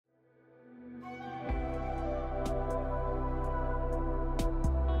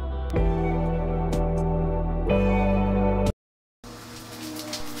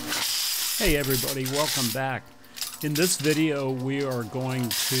Hey everybody, welcome back. In this video we are going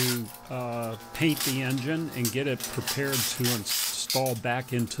to paint the engine and get it prepared to install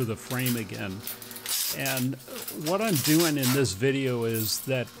back into the frame again. And what I'm doing in this video is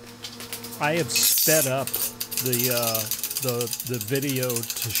that I have sped up the video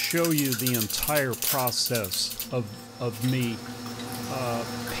to show you the entire process of me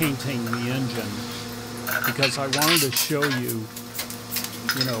painting the engine, because I wanted to show you,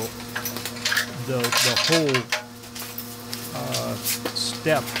 the whole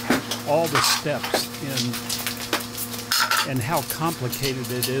step, all the steps and how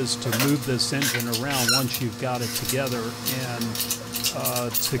complicated it is to move this engine around once you've got it together, and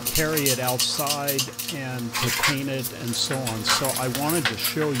to carry it outside and to paint it and so on. So I wanted to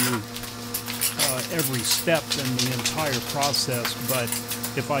show you every step in the entire process, but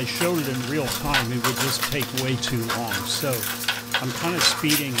if I showed it in real time it would just take way too long. So I'm kind of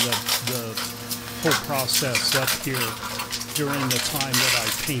speeding the whole process up here during the time that I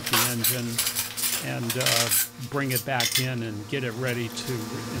paint the engine and bring it back in and get it ready to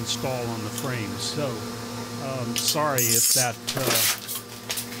install on the frame. So sorry if that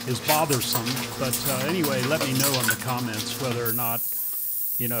is bothersome, but anyway, let me know in the comments whether or not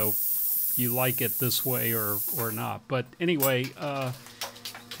you like it this way or not. But anyway,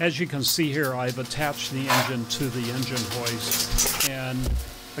 as you can see here, I've attached the engine to the engine hoist, and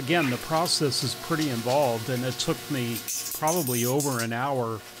again, the process is pretty involved, and it took me probably over an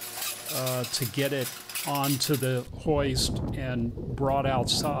hour to get it onto the hoist and brought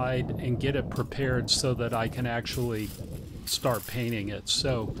outside and get it prepared so that I can actually start painting it.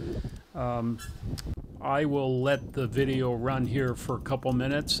 So I will let the video run here for a couple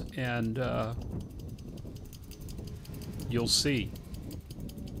minutes, and you'll see.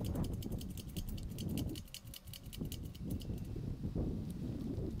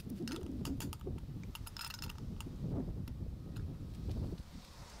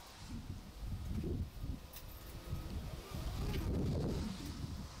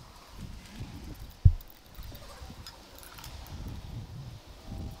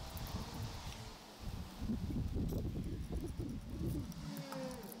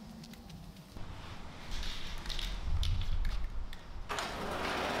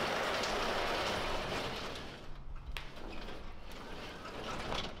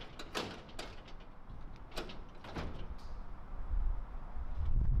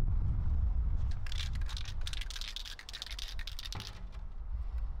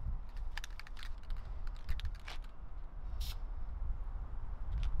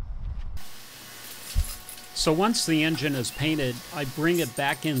 So once the engine is painted, I bring it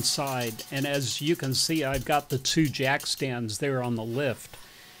back inside, and as you can see, I've got the two jack stands there on the lift.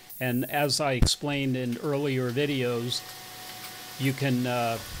 And as I explained in earlier videos, you can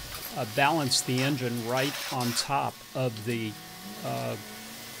balance the engine right on top of the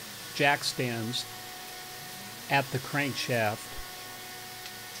jack stands at the crankshaft,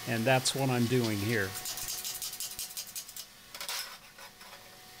 and that's what I'm doing here.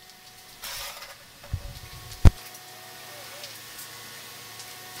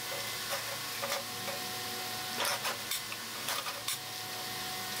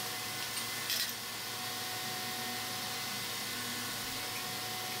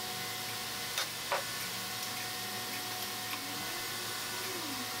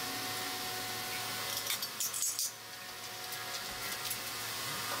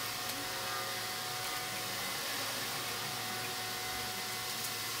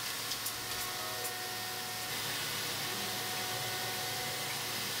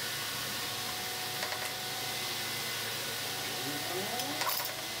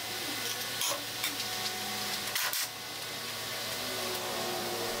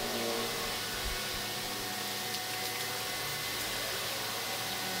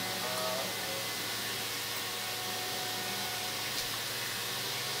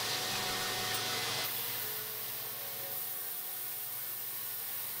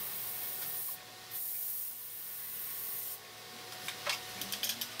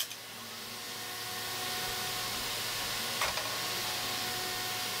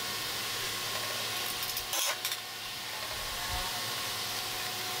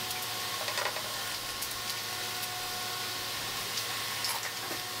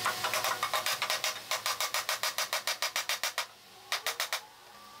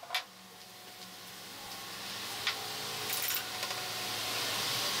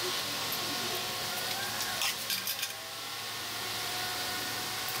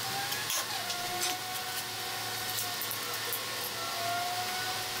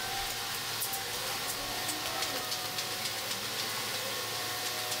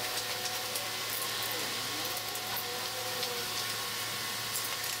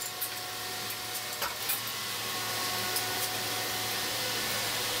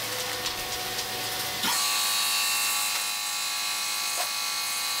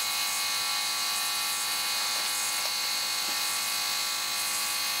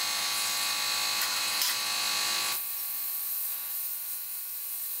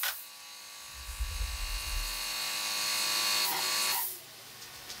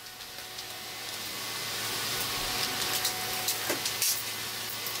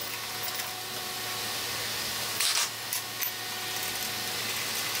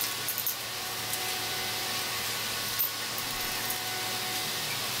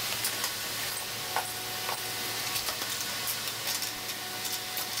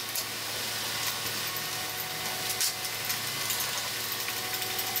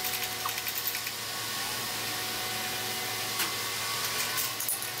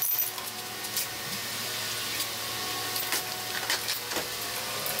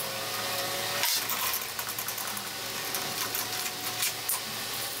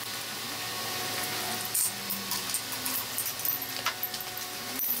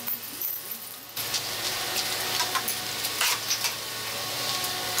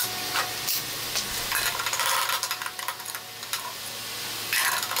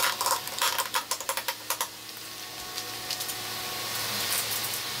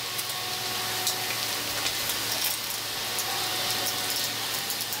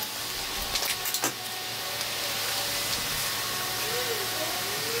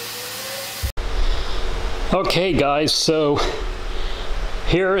 Okay guys, so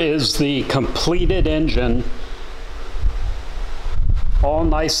here is the completed engine, all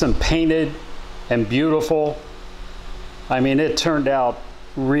nice and painted and beautiful. I mean, it turned out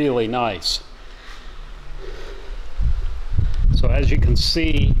really nice. So as you can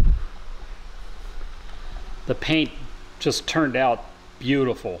see, the paint just turned out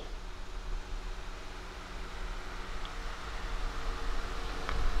beautiful.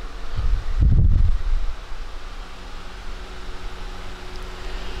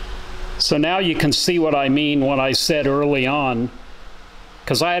 So now you can see what I mean when I said early on,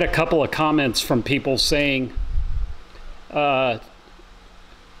 because I had a couple of comments from people saying, you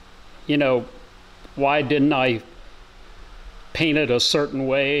know, why didn't I paint it a certain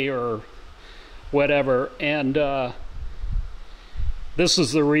way or whatever, and this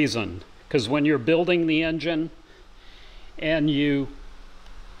is the reason. Because when you're building the engine and you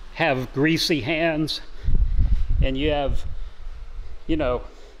have greasy hands and you have, you know,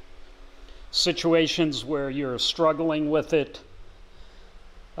 situations where you're struggling with it,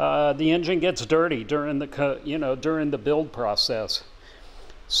 the engine gets dirty during the build process.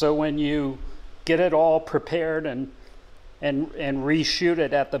 So when you get it all prepared and reshoot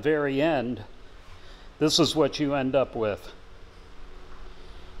it at the very end, this is what you end up with.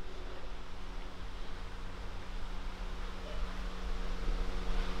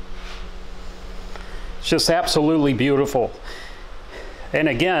 It's just absolutely beautiful. And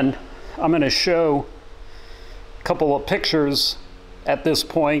again, I'm going to show a couple of pictures at this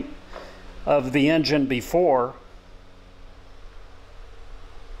point of the engine before,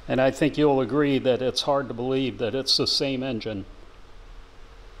 and I think you'll agree that it's hard to believe that it's the same engine.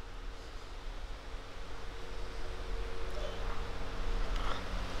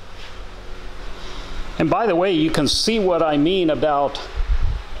 And by the way, you can see what I mean about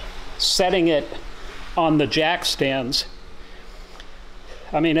setting it on the jack stands.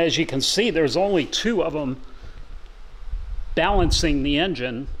 I mean, as you can see, there's only two of them balancing the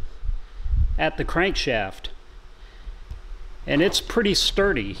engine at the crankshaft. And it's pretty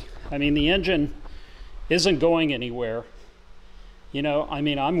sturdy. I mean, the engine isn't going anywhere. You know, I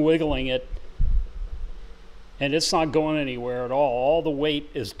mean, I'm wiggling it and it's not going anywhere at all. All the weight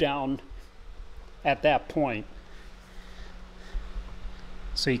is down at that point.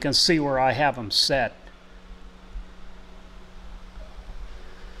 So you can see where I have them set.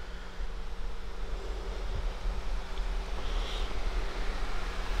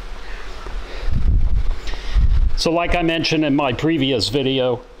 So like I mentioned in my previous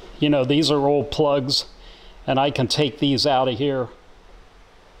video, you know, these are old plugs and I can take these out of here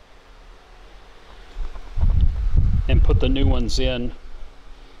and put the new ones in,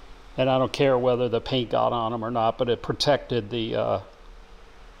 and I don't care whether the paint got on them or not, but it protected the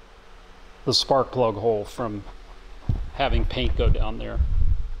spark plug hole from having paint go down there.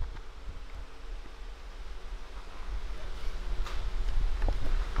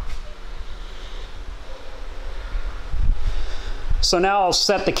 So now I'll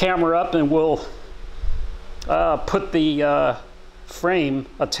set the camera up and we'll put the frame,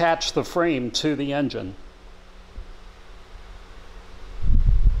 attach the frame to the engine.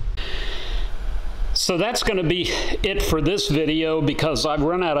 So that's going to be it for this video, because I've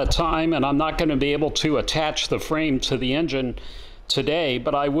run out of time and I'm not going to be able to attach the frame to the engine today,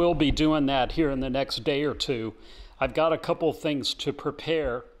 but I will be doing that here in the next day or two. I've got a couple things to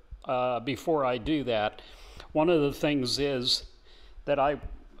prepare before I do that. One of the things is that I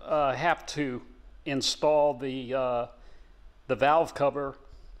have to install the valve cover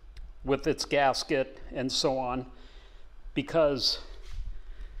with its gasket and so on, because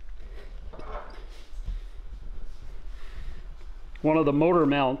one of the motor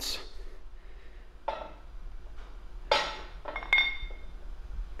mounts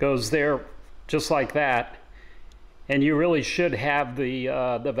goes there just like that, and you really should have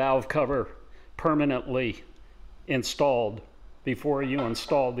the valve cover permanently installed before you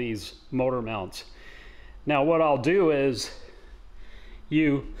install these motor mounts. Now what I'll do is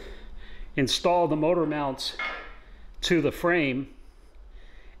you install the motor mounts to the frame,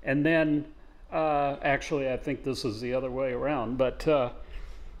 and then actually I think this is the other way around, but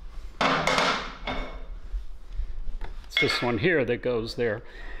it's this one here that goes there.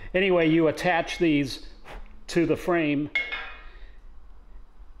 Anyway, you attach these to the frame,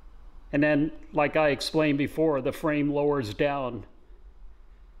 and then, like I explained before, the frame lowers down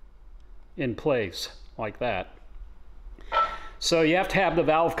in place like that. So you have to have the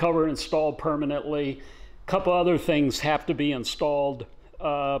valve cover installed permanently. A couple other things have to be installed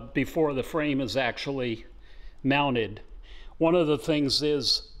before the frame is actually mounted. One of the things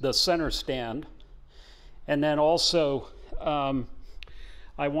is the center stand, And then also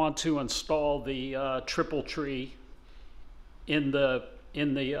I want to install the triple tree in the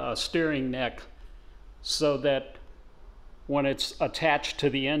steering neck, so that when it's attached to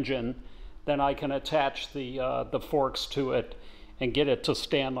the engine, then I can attach the forks to it and get it to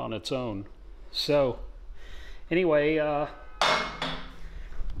stand on its own. So anyway,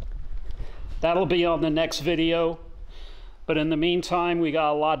 that'll be on the next video. But in the meantime, we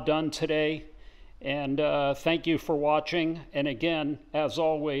got a lot done today. And thank you for watching. And again, as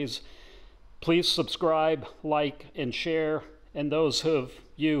always, please subscribe, like, and share. And those of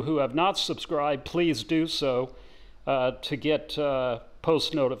you who have not subscribed, please do so to get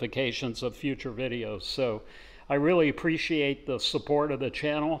post notifications of future videos. So I really appreciate the support of the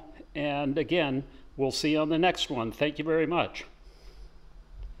channel. And again, we'll see you on the next one. Thank you very much.